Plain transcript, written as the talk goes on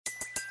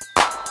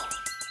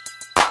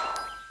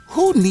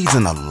Who needs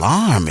an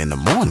alarm in the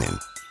morning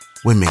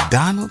when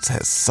McDonald's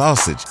has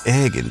sausage,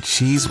 egg, and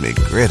cheese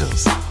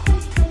McGriddles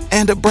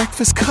and a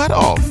breakfast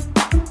cutoff?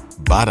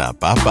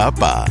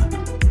 Ba-da-ba-ba-ba.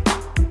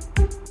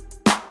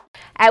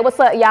 Hey, what's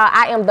up, y'all?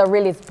 I am the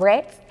realest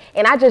Brat,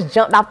 and I just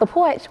jumped off the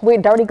porch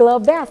with Dirty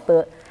Glove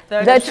Bastard. The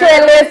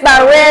trillest, the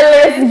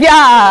realest,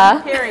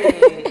 yeah. Period.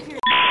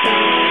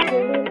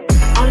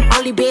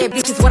 Only bad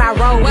bitches what I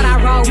roll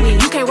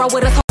with. You can't roll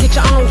with us, get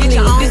your own.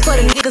 This for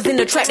the niggas in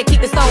the track to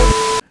keep the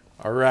soul.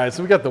 All right,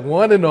 so we got the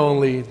one and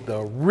only, the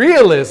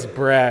realest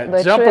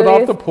Brat, jumping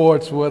off the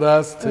porch with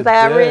us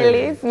today. The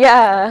realest,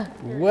 yeah.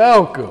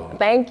 Welcome.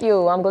 Thank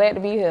you. I'm glad to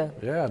be here.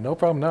 Yeah, no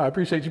problem. No, I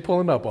appreciate you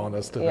pulling up on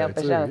us today, yeah,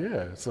 for too. Sure.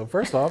 Yeah, so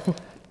first off,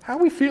 how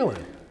we feeling?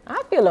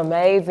 I feel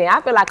amazing.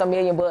 I feel like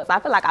 $1,000,000. I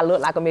feel like I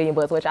look like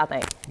 $1,000,000. What y'all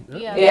think?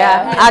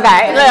 Yeah.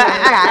 Okay.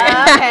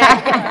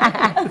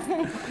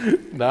 Look,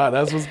 okay. Nah,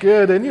 that's what's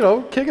good.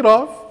 And, kick it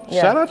off.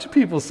 Yeah. Shout out your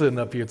people sitting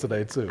up here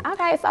today, too.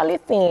 Okay, so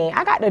listen,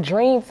 I got the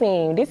dream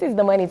team. This is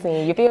the money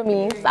team, you feel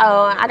me? So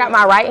I got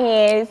my right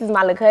hand. This is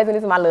my little cousin.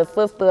 This is my little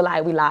sister.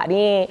 Like, we locked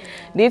in.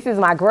 This is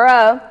my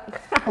girl.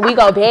 We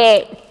go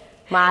back.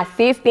 My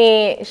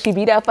assistant, she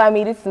be there for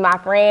me. This is my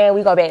friend.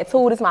 We go back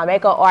too. This is my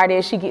makeup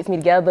artist. She gets me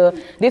together.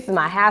 This is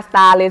my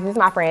hairstylist. This is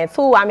my friend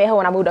too. I met her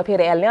when I moved up here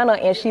to Atlanta,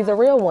 and she's a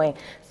real one.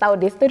 So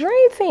this the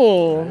dream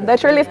team. The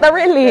trillest, the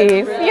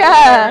realest.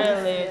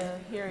 Yeah.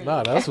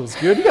 Nah, that's what's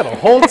good. You got a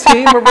whole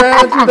team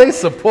around you. They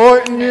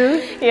supporting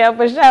you. Yeah,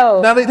 for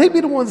sure. Now, they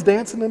be the ones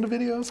dancing in the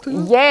videos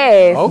too?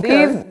 Yes.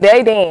 Okay.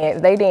 They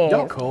dance.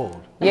 Y'all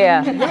cold.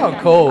 Yeah. Y'all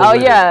cold. Oh,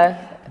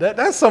 yeah.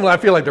 That's something I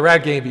feel like the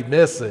rap game be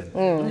missing.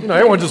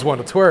 Everyone just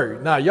want to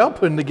twerk. Nah, y'all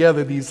putting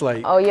together these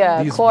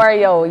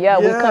choreo. Yeah,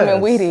 we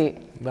coming with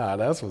it. Nah,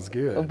 that's what's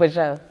good. For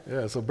sure.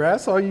 Yeah, so Brad,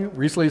 saw you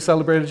recently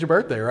celebrated your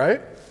birthday, right?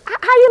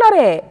 How you know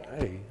that?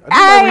 Hey,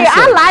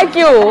 I like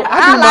you.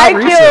 I like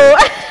you.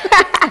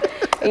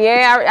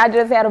 Yeah, I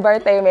just had a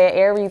birthday, man.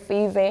 Every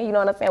season, you know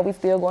what I'm saying? We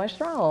still going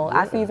strong. Yeah.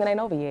 Our season ain't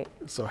over yet.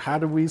 So how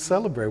do we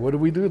celebrate? What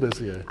did we do this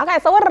year? Okay,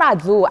 so what did I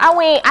do?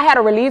 I had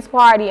a release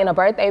party and a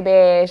birthday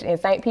bash in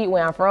St. Pete,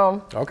 where I'm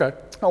from. Okay.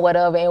 Or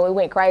whatever, and we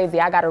went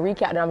crazy. I got a recap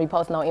that I'm gonna be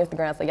posting on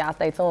Instagram, so y'all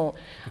stay tuned.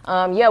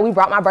 We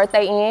brought my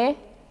birthday in.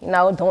 We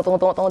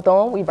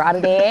brought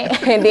it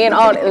in, and then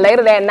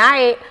later that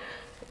night,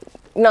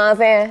 you know what I'm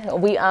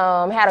saying? We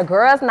had a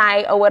girls'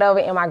 night or whatever,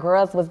 and my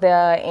girls was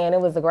there, and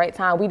it was a great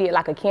time. We did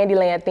like a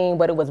Candyland thing,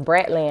 but it was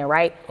Bratland,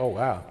 right? Oh,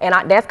 wow. And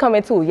that's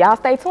coming too. Y'all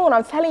stay tuned.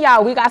 I'm telling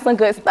y'all, we got some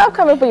good stuff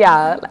coming for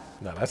y'all.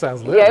 No, that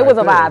sounds lit. Yeah, it was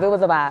a vibe. It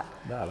was a vibe.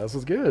 Nah, this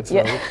was good.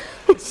 So,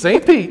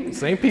 St.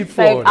 Pete,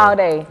 Florida. All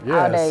day.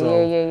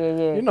 So,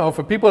 yeah.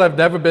 For people that have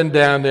never been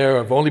down there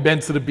or have only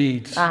been to the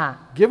beach,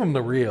 give them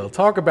the real.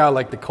 Talk about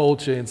like the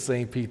culture in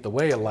St. Pete, the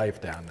way of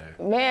life down there.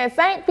 Man,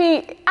 St.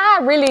 Pete, I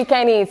really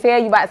can't even tell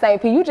you about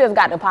St. Pete. You just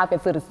got to pop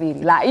into the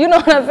city. Like, you know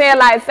what I'm saying?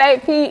 Like,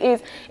 St. Pete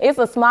it's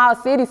a small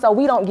city, so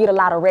we don't get a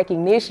lot of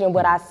recognition.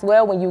 But I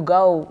swear when you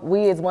go,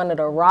 we is one of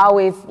the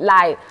rawest,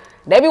 like,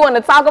 they be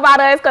wanting to talk about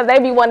us because they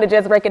be wanting to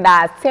just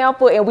recognize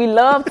Tampa, and we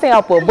love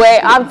Tampa. But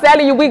I'm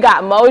telling you, we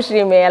got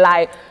motion, man.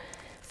 Like,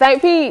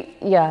 St. Pete,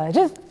 yeah,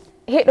 just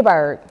hit the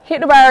berg.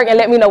 Hit the berg and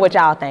let me know what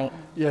y'all think.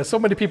 Yeah, so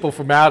many people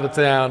from out of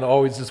town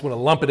always just want to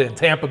lump it in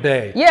Tampa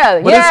Bay.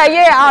 Yeah,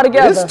 all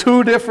together. It's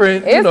two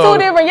different, yeah.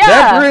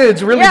 That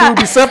bridge really do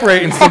be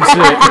separating some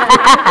shit.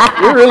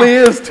 It really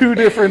is two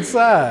different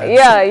sides.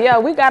 Yeah,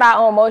 we got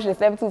our own motion,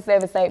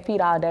 727 St.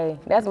 Pete all day.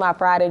 That's my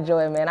pride and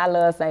joy, man. I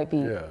love St.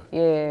 Pete.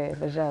 Yeah,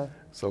 for sure.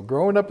 So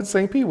growing up in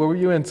St. Pete, what were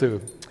you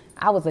into?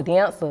 I was a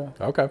dancer.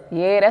 Okay.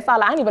 Yeah, that's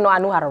all. I didn't even know I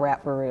knew how to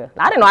rap for real.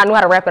 I didn't know I knew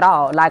how to rap at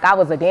all. Like, I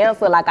was a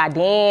dancer. Like, I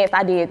danced.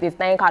 I did this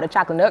thing called the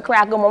chocolate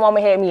nutcracker. My mama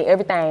had me at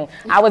everything.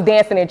 I was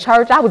dancing in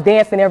church. I was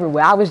dancing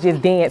everywhere. I was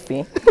just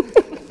dancing.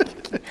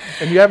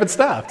 And you haven't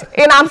stopped.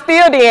 And I'm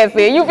still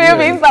dancing. You feel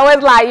me? So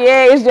it's like,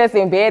 it's just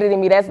embedded in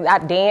me. I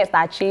danced.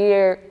 I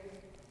cheered.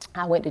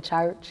 I went to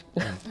church.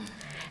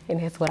 And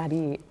that's what I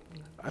did.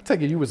 I take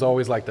it you was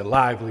always like the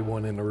lively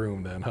one in the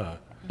room then, huh?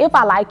 If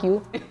I like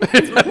you.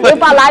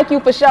 If I like you,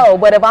 for sure.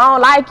 But if I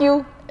don't like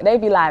you, they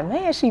be like,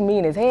 man, she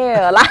mean as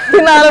hell. Like,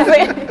 you know what I'm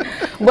saying?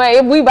 But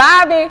if we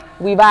vibing,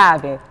 we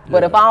vibing.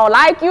 But if I don't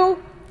like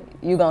you,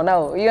 you gonna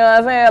know. You know what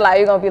I'm saying? Like,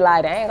 you gonna be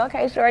like, dang,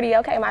 okay, shorty,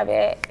 okay, my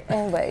bad.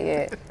 But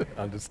yeah.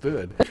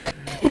 Understood.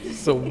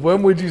 So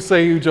when would you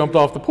say you jumped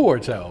off the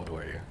porch? How old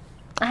were you?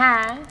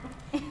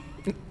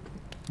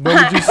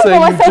 When would you say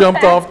you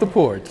jumped off the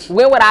porch?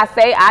 When would I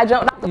say I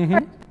jumped off the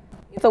porch?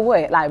 So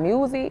what, like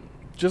music?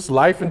 Just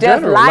life in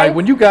general. Like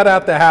when you got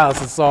out the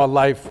house and saw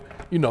life,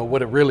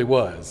 what it really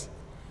was.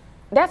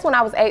 That's when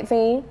I was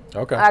 18.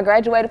 Okay. I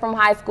graduated from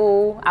high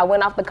school. I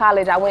went off to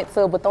college. I went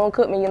to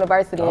Bethune-Cookman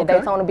University in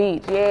Daytona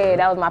Beach. Yeah,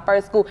 that was my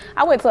first school.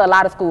 I went to a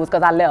lot of schools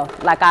because I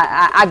left. Like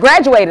I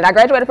graduated. I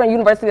graduated from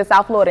University of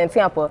South Florida in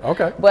Tampa.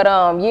 Okay. But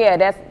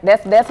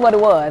that's what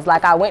it was.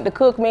 Like I went to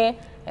Cookman.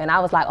 And I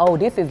was like, oh,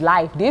 this is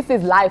life. This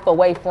is life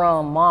away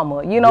from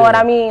mama. You know what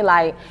I mean?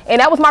 Like,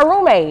 and that was my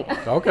roommate.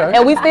 Okay.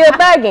 And we still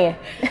thugging.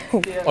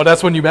 Oh,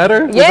 that's when you met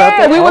her?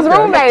 Yeah, we was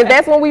roommates.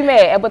 That's when we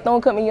met at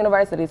Bethune-Cookman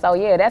University. So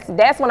yeah,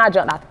 that's when I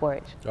jumped off the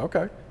porch.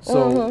 Okay.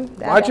 So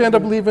why'd you end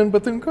up leaving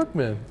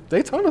Bethune-Cookman?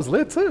 Daytona's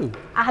lit too.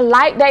 I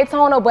like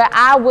Daytona, but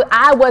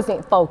I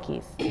wasn't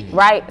focused,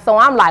 right? So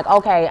I'm like,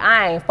 okay,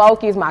 I ain't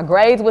focused. My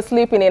grades were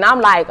slipping, and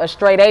I'm like a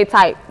straight A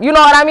type. You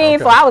know what I mean?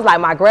 Okay. So I was like,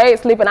 my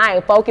grades slipping, I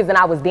ain't focused, and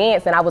I was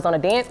dancing. I was on a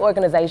dance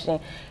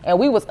organization, and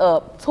we was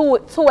up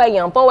 2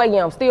 a.m., 4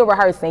 a.m., still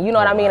rehearsing. You know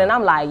what I mean? And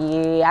I'm like,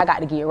 yeah, I got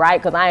to get right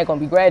because I ain't going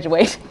to be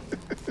graduating.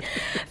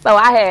 So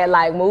I had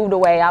like moved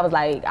away. I was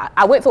like,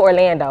 I went to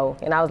Orlando,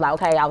 and I was like,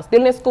 okay, I was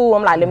still in school.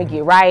 I'm like, let me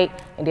get right.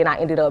 And then I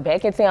ended up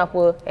back in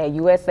Tampa at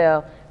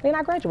USL. And then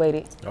I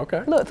graduated.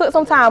 Okay. Look, took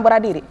some time, but I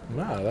did it.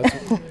 Nah,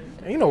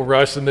 ain't no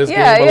rush in this game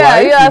of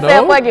life. Yeah, I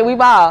said, fuck it, we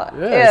balled.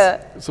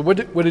 Yes. Yeah. So what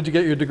did you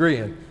get your degree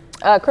in?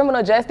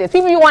 Criminal justice.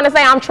 People, you want to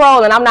say I'm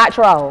trolling. I'm not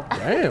troll.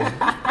 Damn.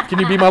 Can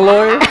you be my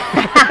lawyer?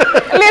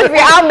 Listen,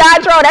 I'm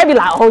not troll. They'd be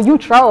like, oh, you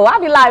troll.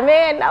 I'd be like,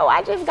 man, no,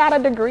 I just got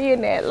a degree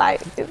in that.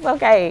 Like, it's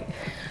okay.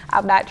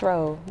 I'm not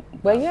troll.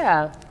 But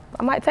yeah,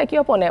 I might take you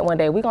up on that one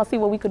day. We're going to see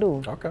what we could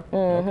do. Okay.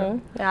 Okay.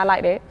 Yeah, I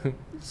like that.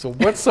 So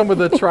what's some of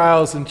the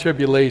trials and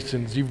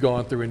tribulations you've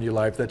gone through in your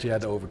life that you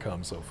had to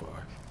overcome so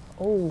far?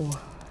 Oh,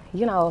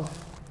 you know,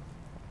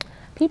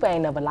 people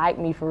ain't never liked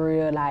me for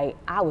real. Like,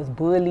 I was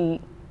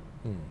bullied.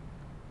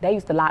 They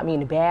used to lock me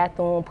in the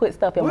bathroom, put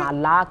stuff in my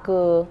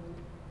locker,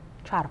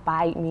 try to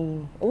fight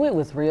me. Oh, it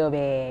was real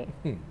bad.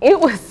 It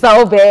was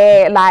so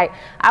bad. Like,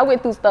 I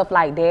went through stuff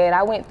like that.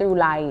 I went through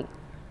like,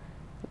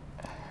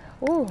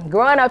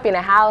 growing up in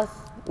a house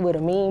with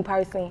a mean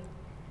person.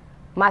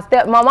 My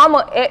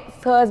mama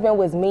ex-husband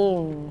was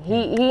mean.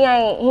 He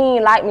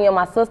ain't like me and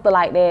my sister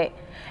like that.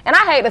 And I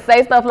hate to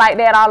say stuff like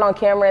that all on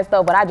camera and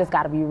stuff, but I just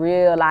gotta be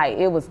real. Like,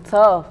 it was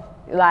tough.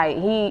 Like,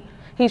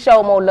 he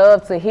showed more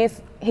love to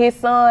his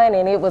son,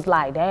 and it was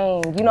like,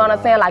 dang, you know what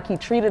I'm saying? Like, he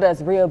treated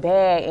us real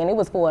bad, and it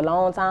was for a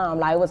long time.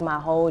 Like, it was my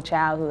whole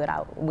childhood.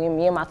 When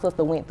me and my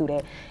sister went through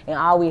that, and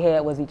all we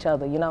had was each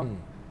other, you know?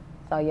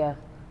 So, yeah.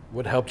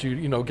 What helped you,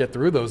 get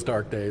through those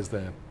dark days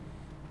then?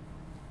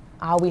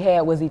 All we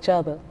had was each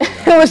other.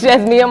 It was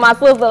just me and my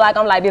sister. Like,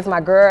 I'm like, this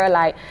my girl.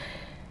 Like,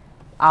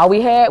 all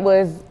we had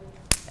was,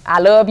 I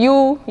love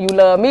you, you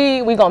love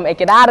me, we gonna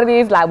make it out of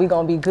this, like, we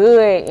gonna be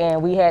good,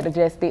 and we had to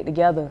just stick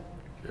together.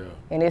 Yeah.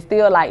 And it's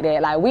still like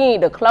that. Like, we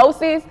ain't the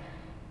closest,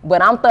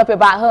 but I'm thumping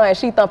about her and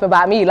she thumping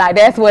about me. Like,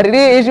 that's what it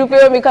is, you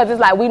feel me? Because it's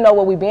like, we know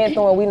what we been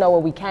through and we know where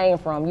we came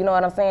from, you know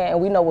what I'm saying?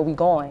 And we know where we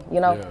going,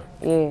 you know?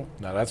 Yeah.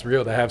 No, that's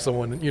real to have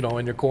someone, in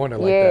your corner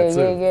like that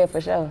too. Yeah,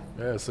 for sure.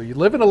 Yeah, so you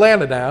live in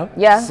Atlanta now.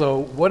 Yeah.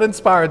 So what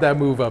inspired that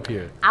move up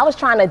here? I was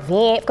trying to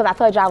dance, because I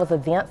told you I was a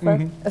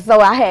dancer. So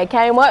I had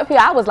came up here,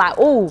 I was like,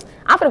 ooh,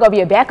 I'm finna go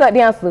be a backup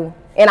dancer.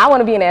 And I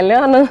want to be in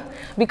Atlanta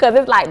because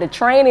it's like the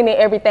training and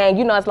everything.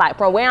 You know, it's like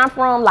from where I'm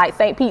from, like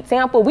St. Pete,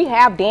 Tampa, we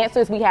have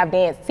dancers, we have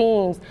dance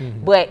teams,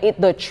 but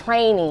the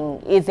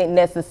training isn't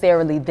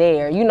necessarily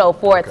there,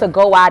 for it to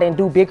go out and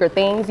do bigger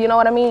things, you know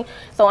what I mean?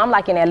 So I'm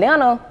like in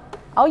Atlanta,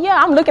 oh yeah,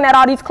 I'm looking at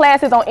all these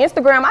classes on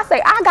Instagram. I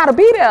say, I gotta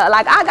be there.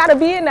 Like, I gotta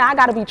be in there, I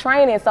gotta be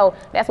training. So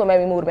that's what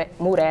made me move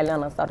to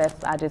Atlanta. So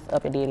I just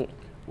up and did it.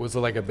 Was it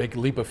like a big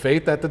leap of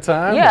faith at the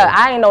time? Yeah,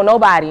 I ain't know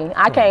nobody.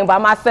 I came by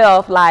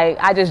myself, like,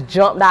 I just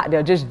jumped out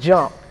there, just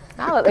jumped.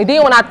 And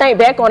then when I think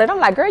back on it, I'm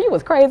like, girl, you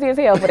was crazy as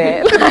hell for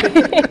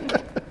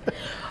that.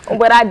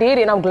 But I did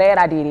it, and I'm glad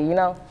I did it,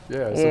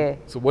 Yeah.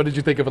 So what did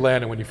you think of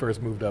Atlanta when you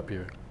first moved up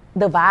here?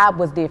 The vibe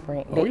was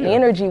different. The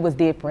energy was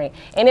different.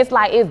 And it's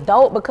like, it's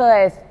dope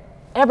because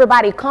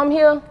everybody come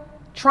here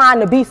trying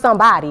to be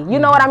somebody. You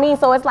know what I mean?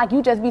 So it's like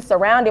you just be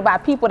surrounded by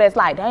people that's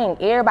like, dang,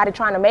 everybody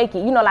trying to make it.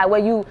 Like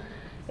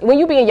when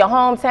you be in your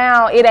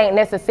hometown, it ain't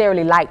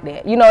necessarily like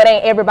that. It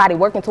ain't everybody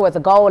working towards a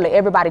goal or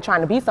everybody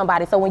trying to be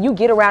somebody. So when you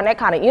get around that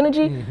kind of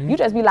energy, you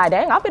just be like,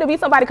 dang, I'm finna be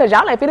somebody because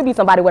y'all ain't finna be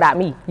somebody without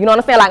me. You know what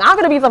I'm saying? Like, I'm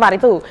finna be somebody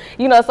too.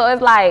 So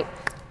it's like,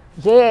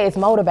 yeah, it's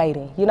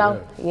motivating, Yeah.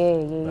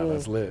 No,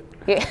 that's lit.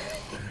 Yeah.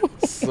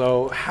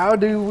 So how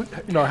did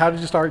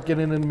you start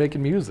getting into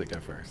making music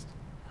at first?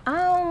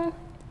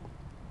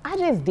 I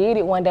just did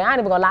it one day. I ain't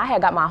even gonna lie, I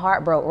had got my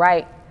heart broke,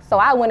 right? So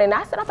I went in and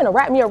I said, I'm finna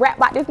rap me a rap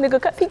about this nigga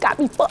because he got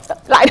me fucked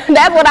up. Like,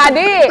 that's what I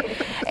did.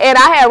 And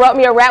I had wrote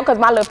me a rap because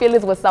my little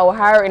feelings was so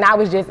hurt and I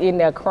was just in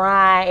there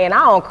crying. And I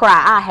don't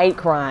cry, I hate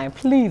crying.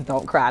 Please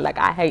don't cry, like,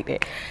 I hate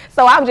it.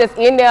 So I was just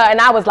in there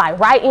and I was like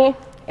writing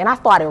and I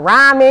started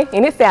rhyming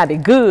and it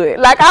sounded good.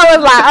 Like, I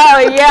was like,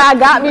 oh yeah, I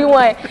got me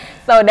one.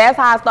 So that's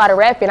how I started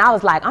rapping. I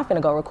was like, I'm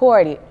finna go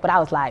record it. But I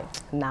was like,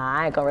 nah,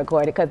 I ain't gonna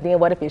record it because then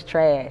what if it's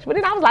trash? But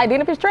then I was like, then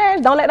if it's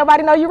trash, don't let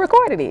nobody know you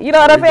recorded it. You know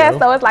what I'm saying?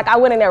 So it's like I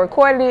went in there,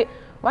 recorded it.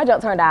 My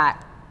jump turned out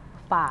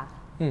 5.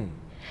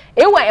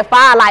 It wasn't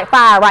 5 like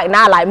 5 right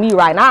now, like me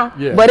right now.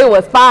 Yeah. But it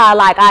was 5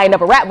 like I ain't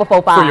never rapped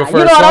before 5. You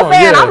know what I'm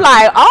saying? Yeah. I'm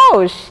like,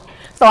 oh,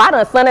 So I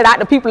done sent it out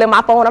to people in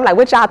my phone. I'm like,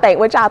 what y'all think?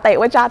 What y'all think?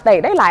 What y'all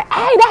think? They like,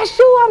 hey, that's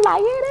you. I'm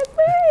like, yeah, that's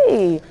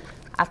me.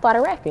 I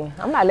started rapping.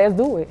 I'm like, let's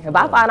do it. If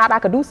I find out I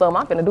could do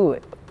something, I'm finna do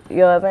it. You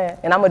know what I'm saying?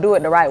 And I'm gonna do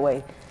it the right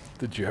way.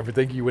 Did you ever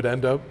think you would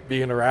end up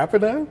being a rapper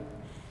now?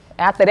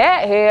 After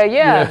that, hell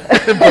yeah.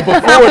 But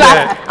before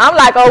that, I'm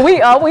like,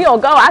 we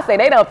don't go. I say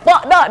they done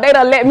fucked up. They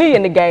done let me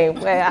in the game.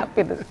 Well,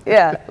 we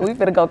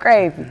finna go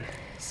crazy.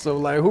 So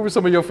like, who were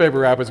some of your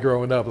favorite rappers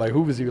growing up? Like,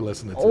 who was you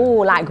listening to?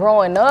 Ooh, like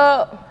growing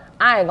up,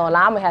 I ain't gonna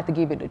lie, I'm gonna have to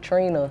give it to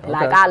Trina. Okay.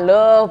 Like, I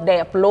love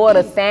that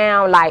Florida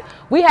sound. Like,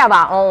 we have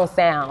our own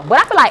sound, but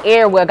I feel like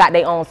everywhere got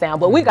their own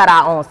sound, but we got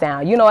our own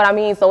sound. You know what I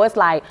mean? So it's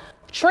like,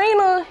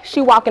 Trina,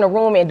 she walk in the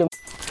room and do.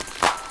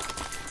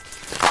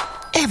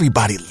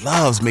 Everybody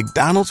loves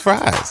McDonald's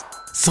fries.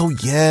 So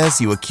yes,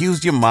 you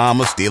accused your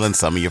mom of stealing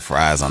some of your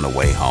fries on the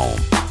way home.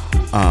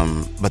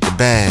 But the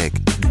bag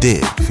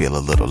did feel a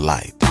little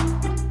light.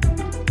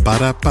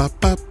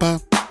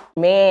 Ba-da-ba-ba-ba.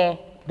 Man,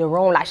 the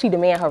room, like, she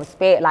demand her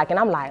respect, like, and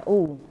I'm like,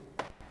 ooh,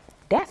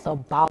 that's a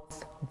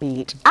boss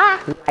bitch.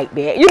 I like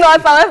that. You know,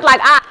 so it's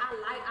like, I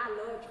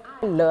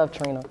love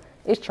Trina.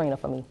 It's Trina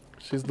for me.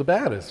 She's the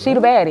baddest. She right?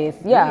 the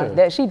baddest,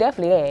 yeah. She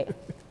definitely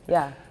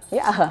that.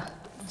 Yeah.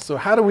 So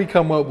how do we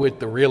come up with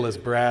the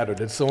realest Brat, or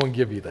did someone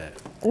give you that?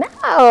 No,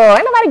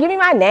 ain't nobody give me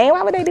my name.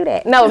 Why would they do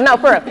that? No,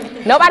 for real.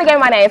 Nobody gave me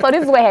my name. So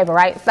this is what happened,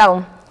 right?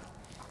 So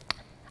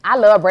I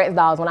loved Bratz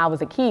dolls when I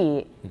was a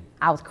kid.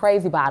 I was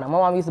crazy about them. My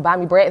mom used to buy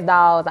me Bratz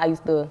dolls. I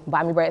used to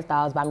buy me Bratz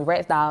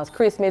dolls.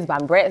 Christmas, buy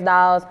me Bratz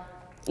dolls.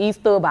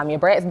 Easter, buy me a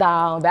Bratz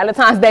doll.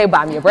 Valentine's Day,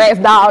 buy me a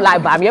Bratz doll.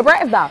 Like, buy me a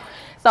Bratz doll.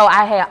 So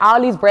I had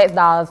all these Bratz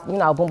dolls, you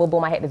know, boom, boom,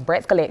 boom. I had this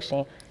Bratz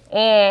collection.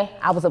 And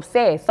I was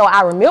obsessed. So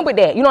I remembered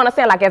that. You know what I'm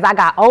saying? Like, as I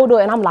got older,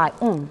 and I'm like,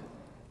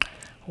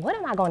 what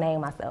am I gonna name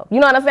myself? You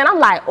know what I'm saying? I'm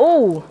like,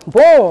 ooh,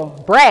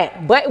 boom,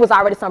 Brat. But it was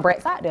already some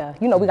Brats out there.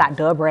 You know, we got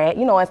Dub Brat,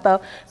 you know, and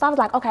stuff. So I was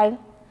like, okay,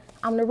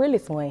 I'm the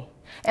realest one.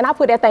 And I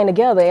put that thing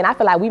together, and I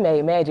feel like we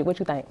made magic. What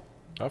you think?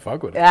 I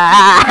fuck with it.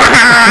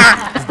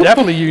 It's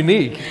definitely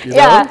unique, you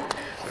know?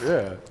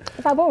 Yeah.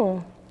 It's like,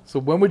 boom. So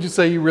when would you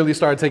say you really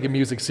started taking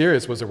music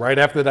serious? Was it right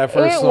after that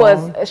first song? It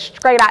was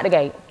straight out the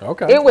gate.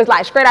 Okay. It was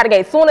like straight out the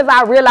gate. As soon as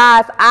I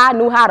realized I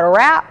knew how to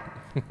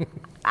rap,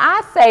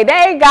 I say,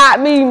 they got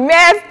me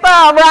messed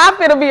up, bro. I'm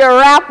finna be a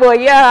rapper.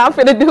 Yeah, I'm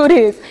finna do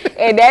this.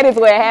 And that is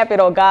what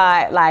happened, oh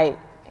God. Like,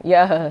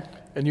 yeah.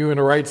 And you're in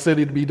the right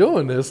city to be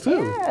doing this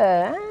too.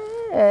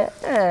 Yeah,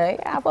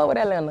 I fuck with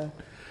Atlanta.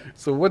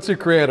 So what's your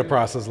creative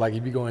process like?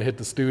 If you're going to hit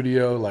the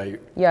studio, like,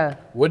 Yeah.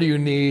 what do you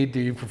need? Do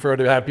you prefer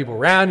to have people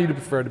around you? Do you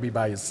prefer to be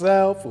by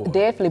yourself? Or?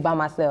 Definitely by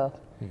myself.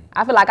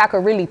 I feel like I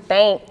could really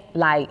think,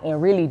 like, and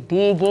really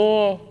dig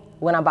in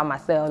when I'm by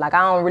myself. Like,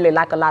 I don't really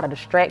like a lot of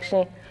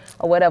distraction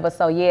or whatever.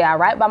 So yeah, I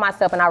write by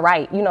myself and I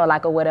write, you know,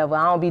 like, or whatever.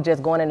 I don't be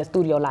just going in the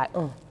studio like,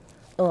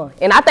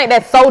 And I think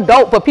that's so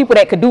dope for people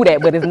that could do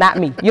that, but it's not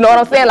me. You know what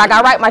I'm saying? Like,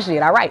 I write my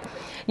shit, I write.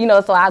 You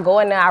know, so I go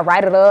in there, I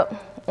write it up.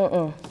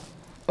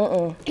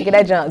 Get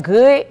that junk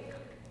good.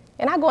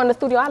 And I go in the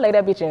studio, I lay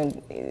that bitch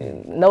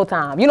in no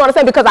time. You know what I'm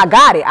saying? Because I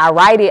got it. I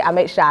write it, I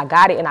make sure I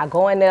got it, and I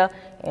go in there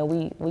and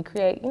we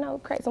create,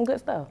 create some good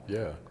stuff.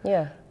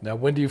 Yeah. Now,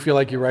 when do you feel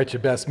like you write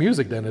your best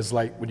music then? It's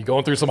like when you're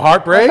going through some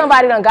heartbreak? When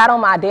somebody done got on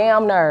my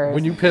damn nerves.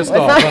 When you pissed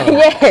off, huh?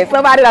 Yeah,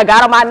 somebody done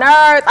got on my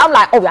nerves. I'm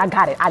like, oh, I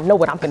got it. I know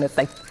what I'm finna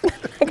say.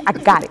 I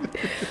got it.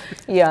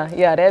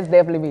 Yeah, that's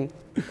definitely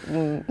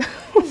me.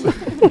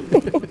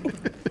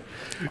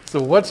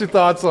 So what's your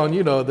thoughts on,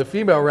 the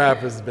female rap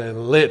has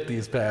been lit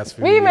these past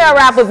few years? Female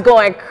rappers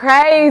going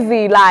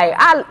crazy. Like,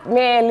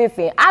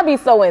 listen, I be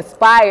so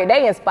inspired.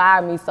 They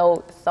inspire me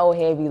so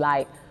heavy.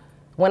 Like,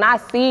 when I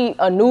see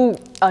a new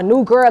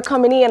girl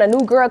coming in,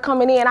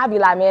 I be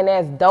like, man,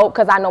 that's dope,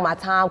 because I know my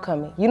time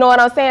coming. You know what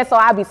I'm saying? So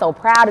I be so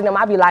proud of them.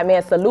 I be like,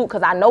 man, salute,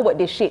 because I know what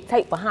this shit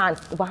take behind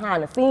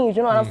the scenes.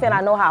 You know what I'm saying?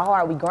 I know how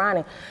hard we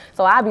grinding.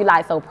 So I be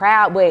like so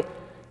proud, but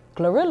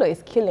Glorilla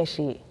is killing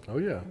shit. Oh,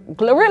 yeah.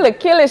 Glorilla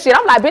killing shit.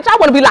 I'm like, bitch, I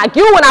want to be like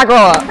you when I grow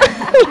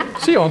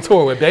up. She on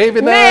tour with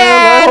David now.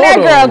 Man,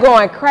 that girl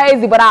going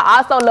crazy, but I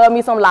also love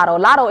me some Lotto.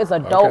 Lotto is a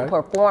dope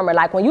performer.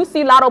 Like, when you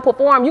see Lotto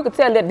perform, you can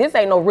tell that this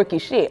ain't no rookie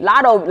shit.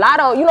 Lotto,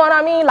 you know what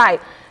I mean? Like,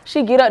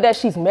 she get up there,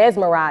 she's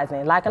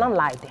mesmerizing. Like, and I'm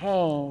like,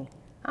 dang.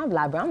 I'm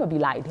like, bro, I'm going to be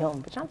like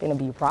them, bitch. I'm finna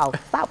be proud.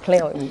 Stop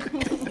playing with me.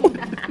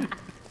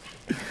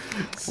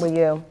 But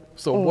yeah.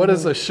 So what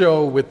does a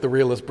show with the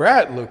Realest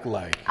Brat look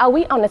like? Oh,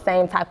 we on the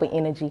same type of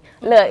energy.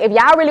 Look, if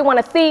y'all really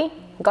want to see,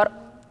 go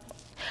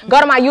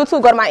to my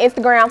YouTube, go to my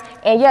Instagram,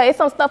 and yeah, it's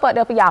some stuff up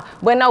there for y'all.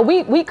 But no,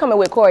 we coming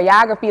with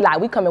choreography, like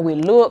we coming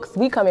with looks,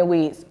 we coming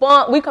with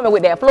spunk, we coming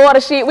with that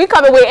Florida shit, we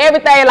coming with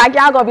everything. Like,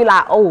 y'all gonna be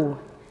like, oh,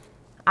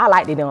 I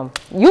liked it them.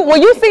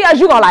 When you see us,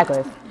 you gonna like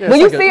us. Yeah,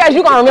 when you see us,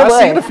 you gonna remember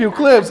us. I've seen a few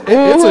clips.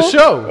 It's a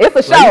show. It's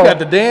a show. Like, you got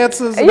the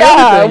dances. And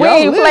yeah,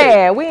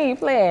 everything. we ain't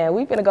playing.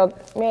 We finna go,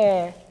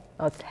 man.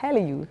 I'm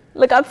telling you.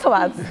 Look, I'm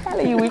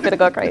telling you, we finna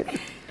go crazy.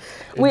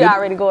 We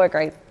already going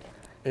crazy.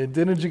 And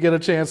didn't you get a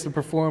chance to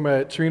perform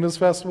at Trina's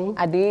festival?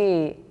 I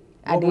did.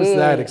 What was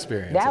that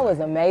experience? That was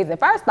amazing.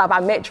 First off,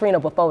 I met Trina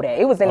before that.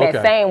 It was in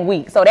that same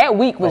week. So that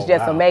week was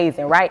just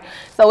amazing, right?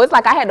 So it's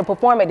like I had to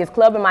perform at this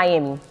club in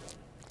Miami.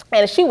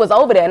 And she was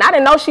over there, and I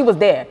didn't know she was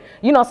there.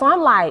 So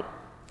I'm like,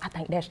 I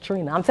think that's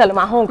Trina. I'm telling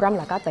my homegirl, I'm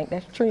like, I think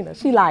that's Trina.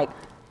 She like,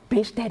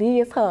 bitch, that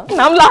is her. And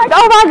I'm like,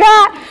 oh my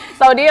God.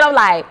 So then I'm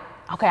like,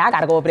 okay, I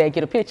gotta go over there and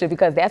get a picture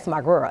because that's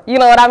my girl. You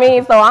know what I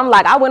mean? So I'm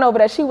like, I went over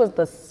there. She was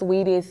the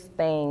sweetest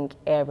thing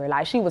ever.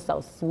 Like, she was so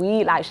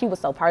sweet. Like, she was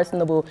so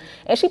personable.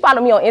 And she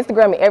followed me on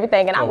Instagram and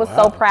everything. And I was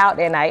so proud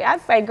that night. I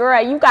say,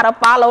 girl, you got a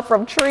follow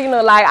from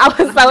Trina. Like, I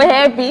was so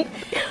happy.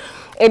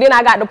 And then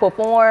I got to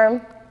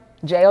perform.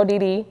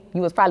 JODD,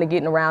 you was probably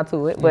getting around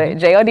to it, but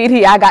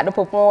JODD, I got to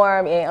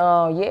perform,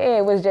 and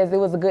it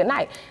was a good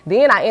night.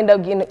 Then I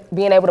ended up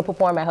being able to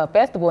perform at her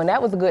festival, and that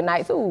was a good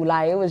night too.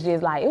 Like, it was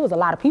just like, it was a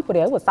lot of people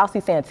there. It was Saucy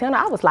Santana.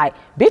 I was like,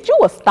 bitch, you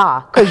a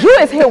star, cause you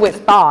is here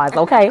with stars,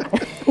 okay?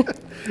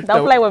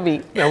 Don't play with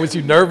me. Now, was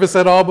you nervous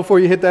at all before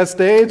you hit that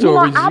stage?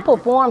 I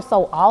perform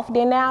so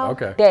often now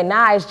that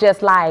now it's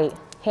just like,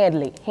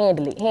 handle it.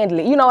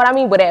 You know what I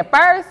mean? But at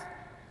first,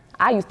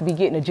 I used to be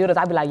getting the jitters.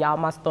 I'd be like, y'all,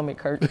 my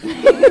stomach hurts.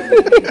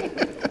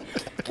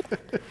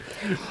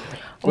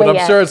 But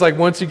I'm sure it's like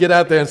once you get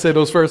out there and say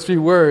those first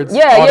few words, or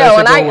if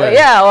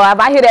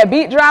I hear that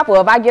beat drop,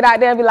 or if I get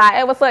out there and be like,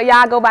 hey, what's up, y'all?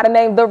 I go by the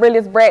name The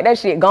Realest Brat, that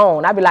shit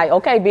gone. I'd be like,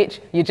 okay,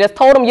 bitch, you just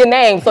told them your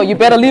name, so you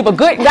better leave a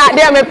good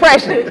goddamn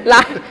impression.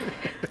 Like,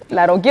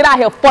 don't get out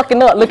here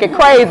fucking up, looking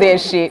crazy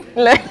and shit.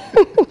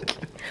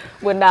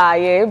 But nah,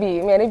 it'd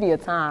be a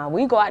time.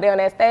 We go out there on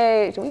that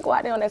stage,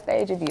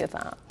 it'd be a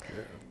time.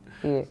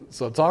 Yeah.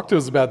 So talk to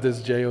us about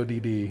this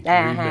JODD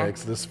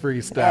remix, this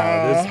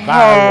freestyle, this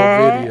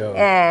viral video.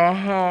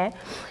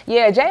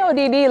 Yeah,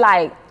 JODD,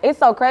 like, it's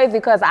so crazy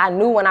because I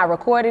knew when I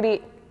recorded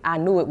it, I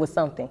knew it was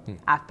something.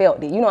 I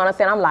felt it. You know what I'm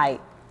saying? I'm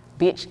like,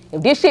 bitch,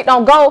 if this shit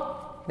don't go,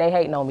 they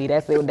hating on me.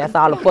 That's it. That's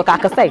all the fuck I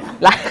could say.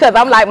 Like, cause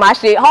I'm like, my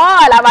shit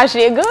hard, like my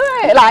shit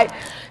good. Like,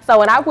 so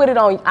when I put it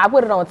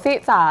on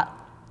TikTok,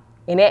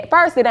 and at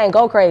first it ain't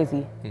go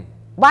crazy.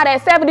 By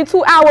that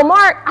 72-hour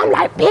mark, I'm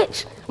like,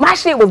 bitch, my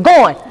shit was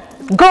going.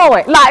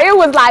 Like, it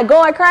was like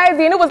going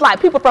crazy, and it was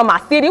like people from my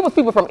city. It was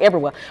people from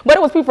everywhere, but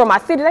it was people from my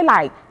city. They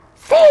like,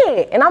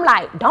 Sid, and I'm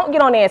like, don't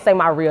get on there and say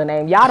my real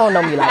name. Y'all don't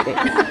know me like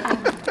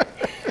that.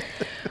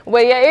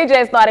 But yeah, it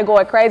just started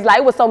going crazy. Like,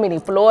 it was so many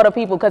Florida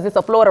people because it's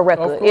a Florida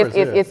record.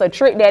 It's a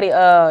Trick Daddy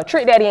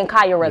and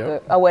Kaya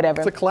record or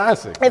whatever. It's a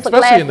classic,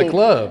 especially in the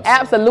clubs.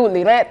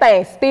 Absolutely, that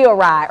thing still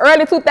ride.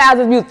 Early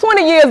 2000s music,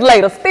 20 years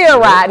later,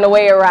 still riding the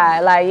way it ride.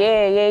 Like,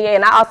 yeah.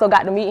 And I also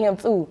got to meet him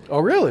too.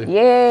 Oh, really?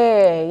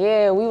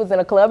 Yeah. We was in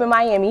a club in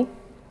Miami.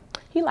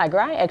 He like,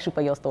 girl, I ain't asked you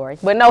for your story.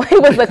 But no,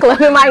 it was a club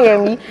in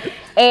Miami.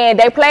 And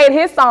they played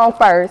his song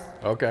first.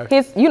 Okay.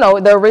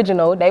 The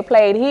original. They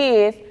played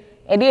his,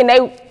 and then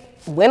they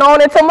went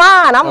on into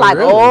mine. I'm like,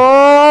 really?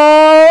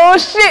 Oh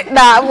shit,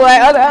 nah, boy.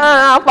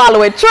 I'm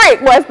following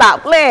Trick. Boy,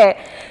 stop playing.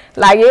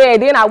 Like, yeah.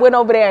 Then I went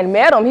over there and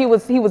met him. He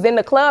was in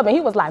the club, and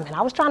he was like, man,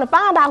 I was trying to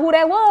find out who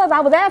that was. I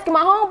was asking my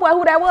homeboy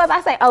who that was.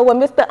 I say, oh, well,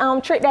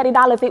 Mr. Trick Daddy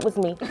Dollars, it was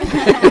me.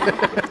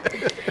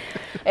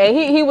 And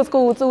he was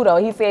cool too, though.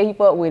 He said he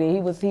fucked with it.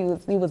 He was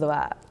a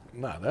vibe.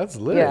 Nah, that's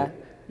lit. Yeah.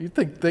 You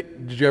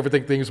did you ever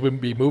think things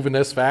wouldn't be moving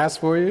this fast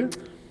for you?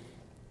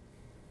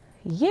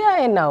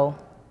 Yeah and no.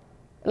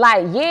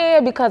 Like, yeah,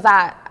 because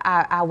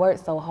I work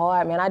so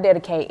hard, man. I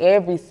dedicate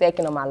every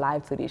second of my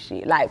life to this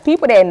shit. Like,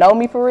 people that know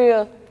me for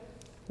real,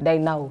 they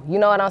know. You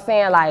know what I'm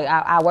saying? Like,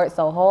 I work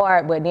so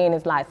hard, but then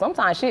it's like,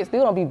 sometimes shit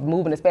still don't be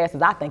moving as fast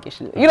as I think it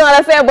should. You know what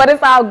I'm saying? But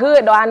it's all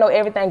good, though. I know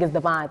everything is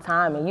divine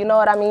timing. You know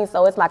what I mean?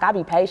 So it's like, I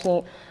be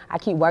patient. I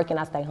keep working.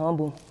 I stay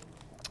humble.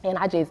 And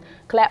I just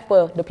clap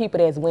for the people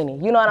that's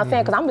winning. You know what I'm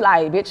saying? Because I'm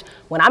like, bitch,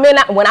 when I'm in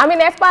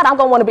that spot, I'm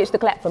going to want a bitch to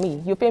clap for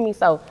me. You feel me?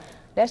 So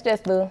that's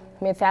just the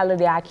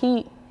mentality I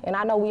keep. And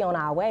I know we on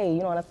our way. You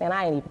know what I'm saying?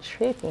 I ain't even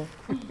tripping.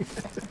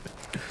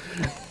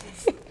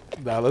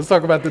 Now, let's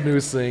talk about the new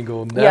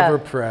single, Never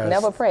Pressed.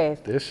 Never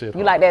Pressed. This shit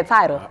You like that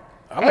title?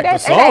 I like the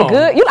song. Ain't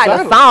that good? You like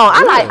the song.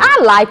 I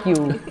like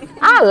you.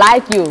 I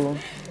like you.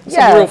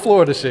 Some real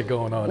Florida shit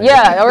going on.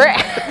 Yeah.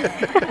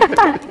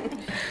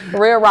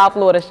 Real raw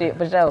Florida shit,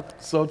 for sure.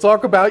 So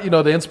talk about,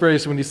 the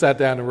inspiration when you sat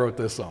down and wrote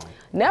this song.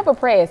 Never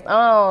Pressed.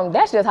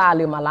 That's just how I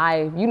live my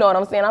life. You know what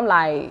I'm saying? I'm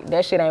like,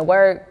 that shit ain't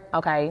work.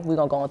 Okay, we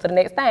gonna go on to the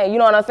next thing. You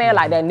know what I'm saying?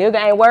 Like, that nigga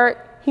ain't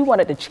work. He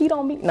wanted to cheat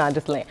on me. Nah,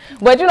 just playing.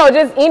 But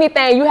just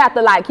anything, you have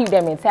to like keep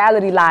that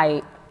mentality.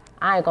 Like,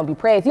 I ain't gonna be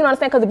pressed. You know what I'm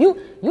saying? Because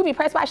if you be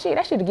pressed by shit,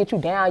 that shit to get you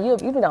down. You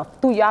done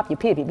threw you off your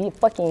pivot, be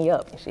fucking you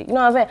up and shit. You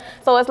know what I'm saying?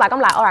 So it's like,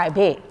 I'm like, all right,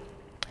 bet.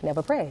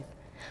 Never pressed.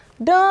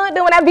 Done.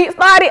 Then when that beat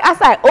started, I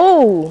said,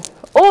 ooh,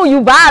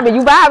 you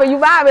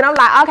vibing. I'm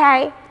like,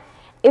 okay,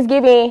 it's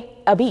giving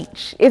a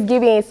beach. It's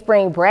giving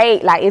spring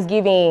break. Like, it's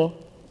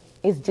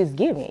just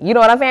giving. You know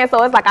what I'm saying?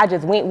 So it's like I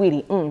just went with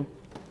it.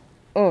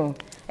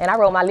 And I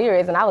wrote my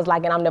lyrics, and I was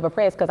like, and I'm never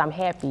pressed because I'm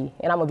happy.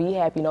 And I'm going to be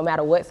happy no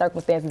matter what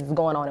circumstances is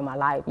going on in my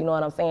life. You know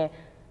what I'm saying?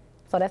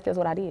 So that's just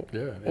what I did.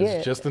 Yeah,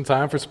 it's just in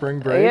time for spring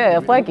break. Yeah,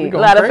 fuck it.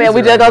 Like I said,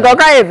 we just going to go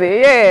crazy.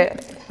 Yeah.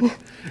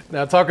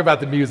 Now talk about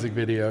the music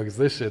video, because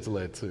this shit's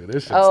lit too.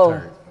 This shit's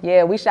turned.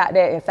 Yeah, we shot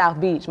that in South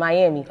Beach,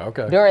 Miami.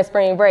 Okay. During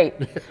spring break.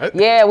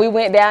 Yeah, we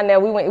went down there.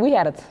 We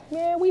had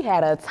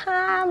a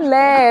time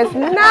last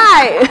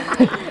night.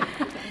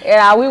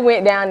 And we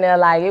went down there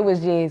like it was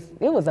a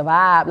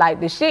vibe. Like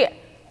the shit,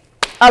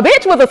 A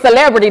bitch was a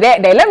celebrity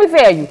that day. Let me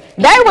tell you.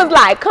 They was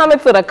like coming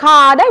to the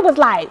car. They was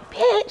like,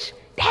 bitch,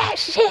 that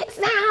shit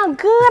sound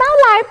good. I'm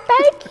like,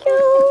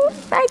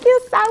 thank you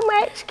so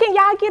much. Can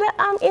y'all get it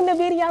in the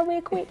video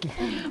real quick?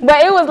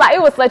 But it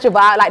was such a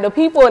vibe. Like the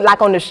people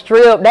like on the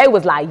strip, they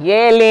was like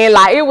yelling.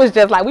 Like it was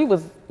just like we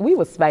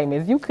was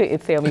famous. You couldn't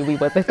tell me we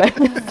wasn't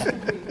famous.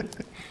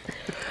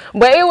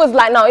 But it was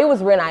like, no, it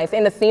was real nice.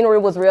 And the scenery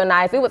was real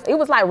nice. It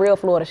was like real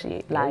Florida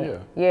shit. Like,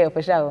 yeah,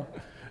 for sure.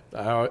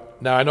 Now,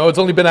 I know it's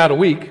only been out a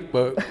week,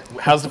 but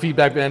how's the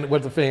feedback been?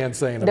 What's the fans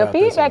saying about this?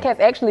 The feedback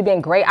has actually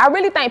been great. I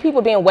really think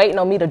people been waiting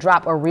on me to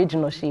drop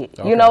original shit.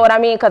 Okay. You know what I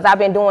mean? Because I've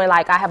been doing,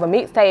 like, I have a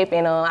mixtape,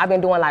 and I've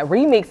been doing, like,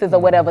 remixes or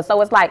whatever.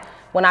 So it's like,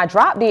 when I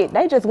dropped it,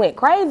 they just went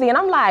crazy. And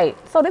I'm like,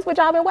 so this what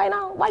y'all been waiting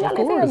on? Why y'all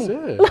ain't tell me?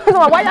 Yeah.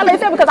 Why y'all ain't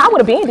tell me? Because I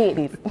would have been did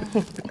this.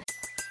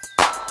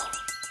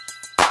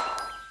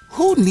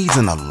 Who needs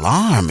an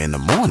alarm in the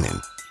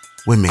morning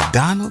when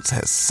McDonald's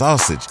has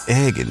sausage,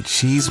 egg, and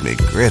cheese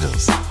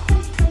McGriddles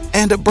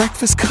and a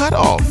breakfast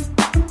cutoff?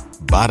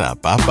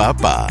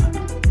 Ba-da-ba-ba-ba.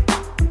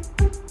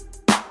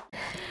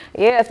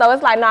 Yeah, so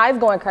it's like, nah, it's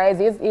going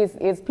crazy.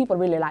 It's people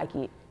really like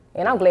it.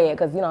 And I'm glad,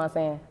 because, you know what I'm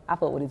saying, I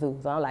fuck with it too.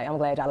 So I'm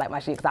glad y'all like my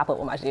shit, because I fuck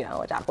with my shit. I don't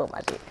want y'all to fuck with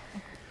my shit.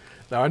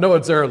 Now, I know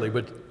it's early,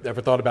 but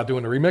ever thought about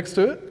doing a remix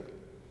to it?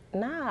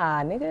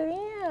 Nah, nigga,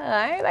 yeah.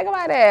 I ain't think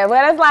about that.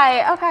 But it's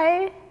like,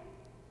 okay,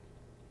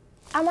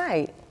 I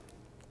might.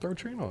 Throw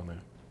Trina on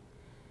there.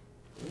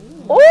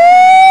 Ooh!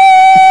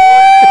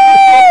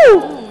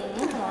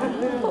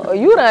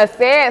 You done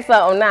said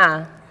something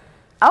now.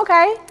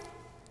 Okay.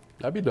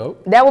 That'd be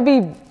dope. That would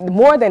be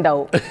more than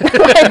dope.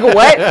 Like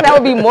what? That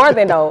would be more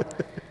than dope.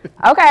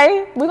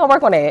 Okay, we gonna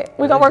work on that.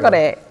 We gonna work on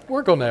that.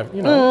 Work on that.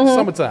 You know,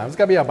 summertime. It's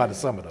gotta be out by the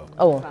summer though.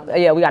 Oh,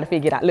 yeah, we gotta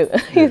figure it out. Look,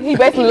 he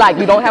basically like,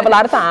 you don't have a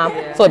lot of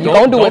time, so if you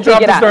don't do it,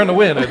 figure it out. Don't drop this during the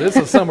winter. This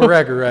is a summer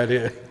record right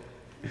here.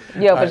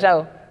 Yeah, for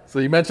sure. So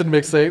you mentioned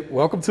mixtape.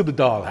 Welcome to the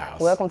Dollhouse.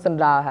 Welcome to the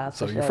Dollhouse.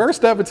 So your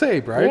first ever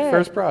tape, right? Yeah,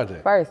 first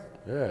project. First.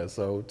 Yeah.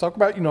 So talk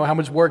about, you know, how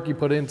much work you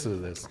put into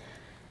this.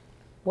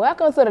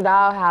 Welcome to the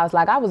Dollhouse.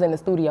 Like, I was in the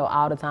studio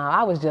all the time.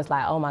 I was just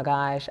like, oh my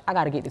gosh, I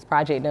got to get this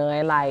project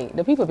done. Like,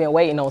 the people been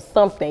waiting on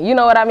something. You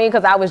know what I mean?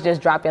 Because I was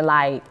just dropping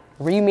like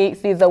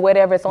remixes or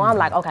whatever. So I'm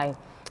like, okay,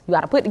 you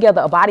got to put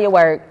together a body of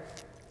work,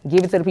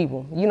 give it to the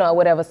people, you know,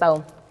 whatever.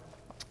 So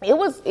it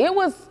was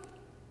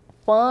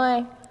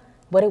fun.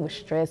 But it was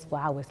stressful.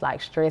 I was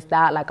like stressed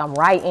out, like I'm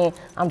writing.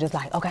 I'm just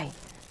like, okay,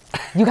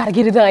 you gotta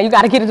get it done, you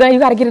gotta get it done, you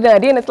gotta get it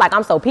done. Then it's like,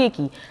 I'm so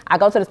picky. I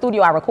go to the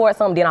studio, I record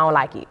something, then I don't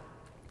like it.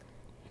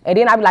 And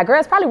then I be like, girl,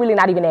 it's probably really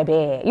not even that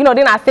bad. You know,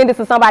 then I send it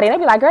to somebody and they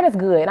be like, girl, that's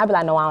good. And I be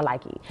like, no, I don't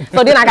like it.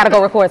 So then I gotta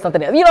go record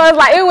something else. You know, it's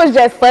like, it was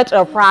just such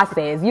a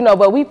process, you know,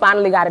 but we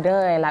finally got it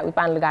done. Like, we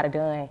finally got it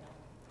done.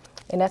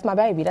 And that's my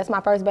baby, that's my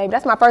first baby.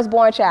 That's my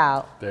firstborn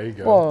child. There you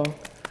go. Boom.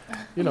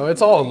 You know,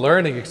 it's all a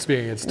learning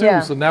experience too. Yeah.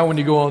 So now when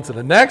you go on to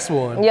the next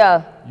one,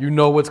 you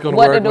know what's going to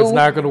work, what's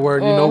not going to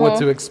work. You know what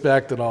to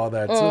expect and all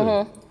that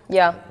too.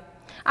 Yeah,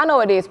 I know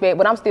what to expect,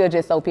 but I'm still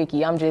just so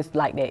picky. I'm just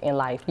like that in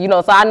life, you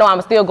know. So I know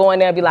I'm still going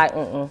there and be like,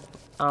 I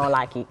don't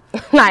like it,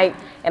 like,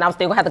 and I'm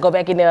still gonna have to go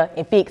back in there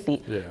and fix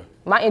it. Yeah.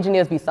 My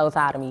engineers be so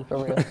tired of me,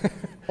 for real.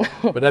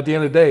 But at the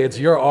end of the day, it's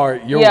your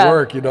art, your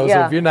work, you know,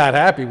 so if you're not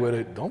happy with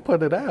it, don't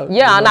put it out.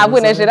 Yeah, I'm not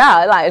putting that shit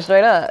out, like,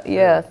 straight up.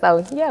 Yeah,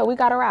 so, yeah, we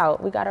got her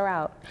out.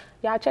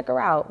 Y'all check her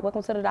out.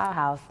 Welcome to the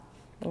Dollhouse.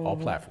 All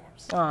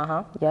platforms.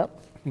 Yep.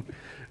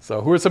 So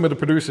who are some of the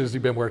producers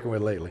you've been working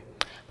with lately?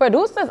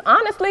 Producers,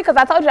 honestly, because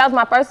I told you that was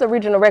my first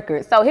original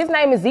record. So his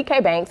name is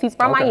ZK Banks. He's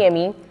from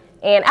Miami.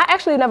 And I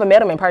actually never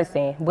met him in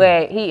person,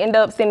 but he ended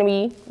up sending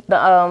me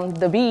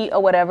the beat or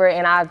whatever,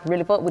 and I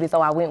really fucked with it, so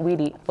I went with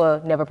it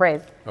for Never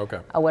Press. Or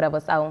whatever.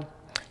 So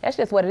that's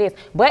just what it is.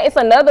 But it's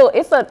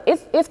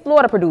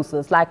Florida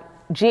producers like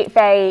Jit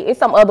Faye. It's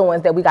some other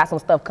ones that we got some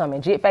stuff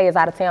coming. Jit Faye is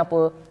out of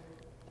Tampa.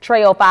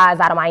 Trail 5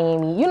 is out of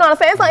Miami. You know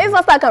what I'm saying? It's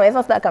some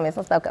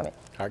stuff coming.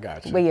 I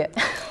got you. But yeah.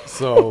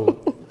 So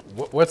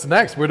what's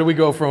next? Where do we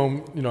go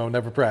from, you know,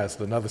 Never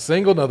Pressed? Another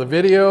single, another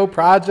video,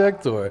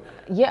 project, or?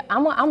 Yeah,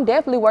 I'm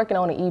definitely working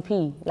on an EP.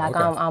 Like,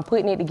 I'm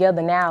putting it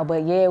together now.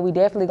 But yeah, we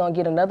definitely gonna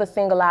get another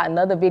single out,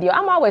 another video.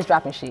 I'm always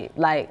dropping shit.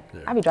 Like,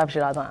 I be dropping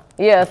shit all the time.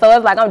 Yeah, so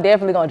it's like, I'm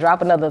definitely gonna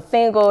drop another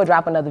single,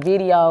 drop another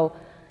video.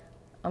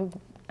 I'm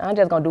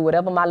just gonna do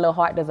whatever my little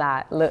heart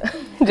desires. Look,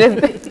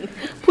 just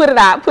put it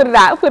out.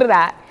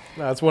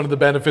 That's one of the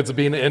benefits of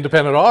being an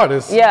independent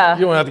artist. Yeah.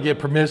 You don't have to get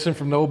permission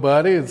from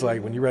nobody. It's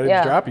like, when you're ready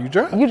to drop, you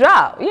drop. You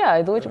drop. Yeah,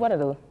 do what you want to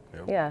do.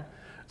 Yeah.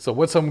 So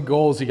what's some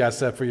goals you got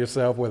set for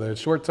yourself, whether it's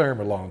short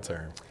term or long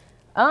term?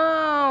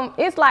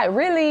 It's like,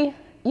 really,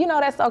 you know,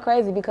 that's so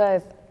crazy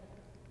because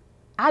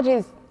I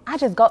just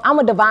go, I'm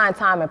a divine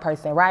timing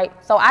person, right?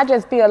 So I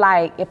just feel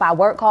like if I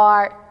work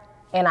hard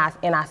and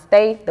I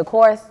stay the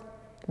course,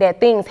 that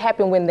things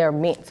happen when they're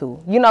meant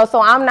to. You know, so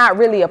I'm not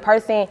really a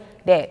person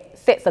that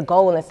sets a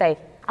goal and say,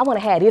 I want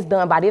to have this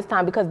done by this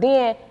time, because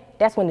then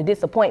that's when the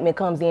disappointment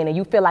comes in and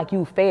you feel like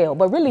you failed,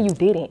 but really you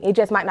didn't. It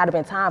just might not have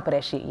been time for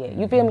that shit yet.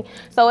 You feel me?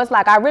 So it's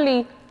like, I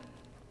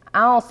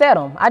don't set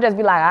them. I just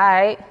be like, all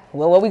right,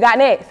 well, what we got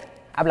next?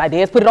 I be like,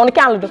 let's put it on the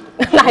calendar.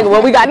 Like,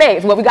 what we got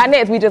next? What we got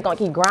next? We just gonna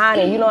keep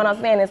grinding. You know what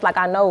I'm saying? It's like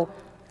I know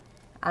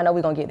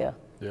we gonna get there.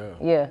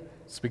 Yeah.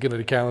 Speaking of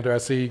the calendar, I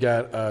see you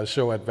got a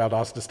show at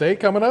Valdosta State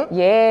coming up.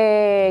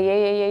 Yeah.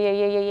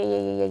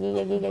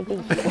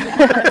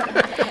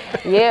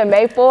 Yeah,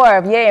 May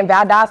 4th. Yeah, in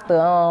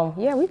Valdosta.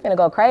 Yeah, we finna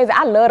go crazy.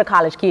 I love the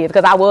college kids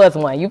because I was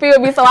one. You feel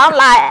me? So I'm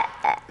like,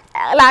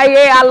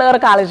 yeah, I love the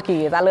college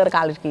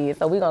kids.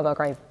 So we gonna go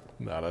crazy.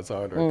 No, that's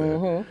hard right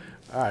there.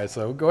 All right,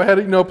 so go ahead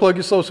and plug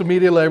your social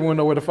media. Let everyone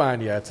know where to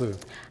find you at too.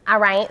 All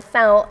right,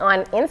 so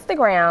on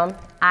Instagram,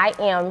 I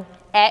am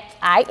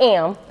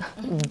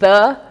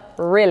the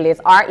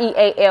Realest,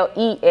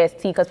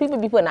 Realest, because people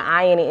be putting an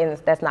I in it and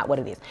that's not what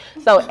it is.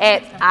 So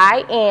at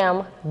I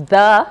am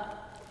the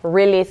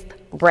Realest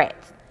Brat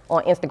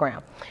on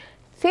Instagram.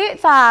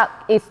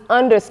 TikTok is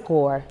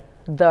 _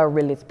 the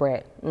Realest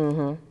Brat.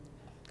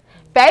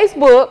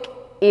 Facebook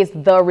is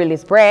the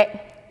Realest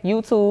Brat.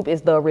 YouTube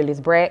is the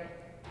Realest Brat.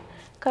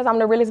 Because I'm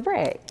the realest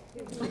brat.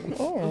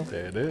 Yeah.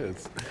 There it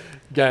is.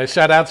 Got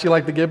shout outs you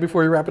like to give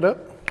before you wrap it up?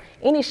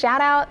 Any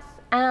shout outs?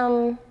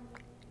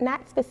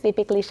 Not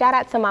specifically. Shout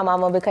out to my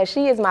mama because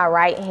she is my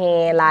right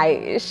hand.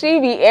 Like,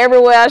 she be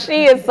everywhere.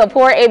 She is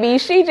supporting me.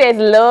 She just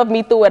loved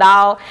me through it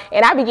all.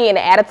 And I be getting an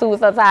attitude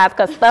sometimes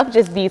because stuff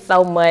just be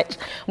so much.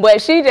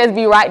 But she just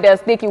be right there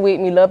sticking with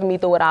me, loving me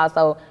through it all.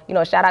 So,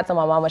 shout out to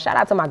my mama. Shout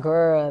out to my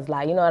girls.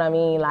 Like, you know what I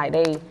mean? Like,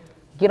 they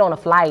get on a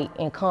flight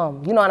and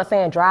come. You know what I'm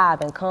saying?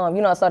 Drive and come.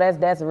 So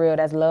that's real.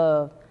 That's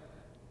love.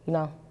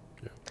 Yeah.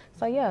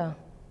 So, yeah.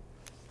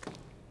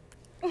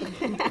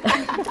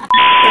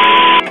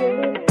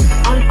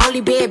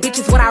 Only bad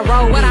bitches what I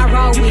roll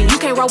with. You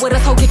can't roll with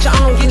us, ho, get your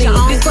own.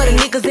 This for the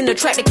niggas in the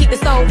track to keep the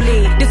soul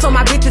bleed. This for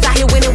my bitches out here winning.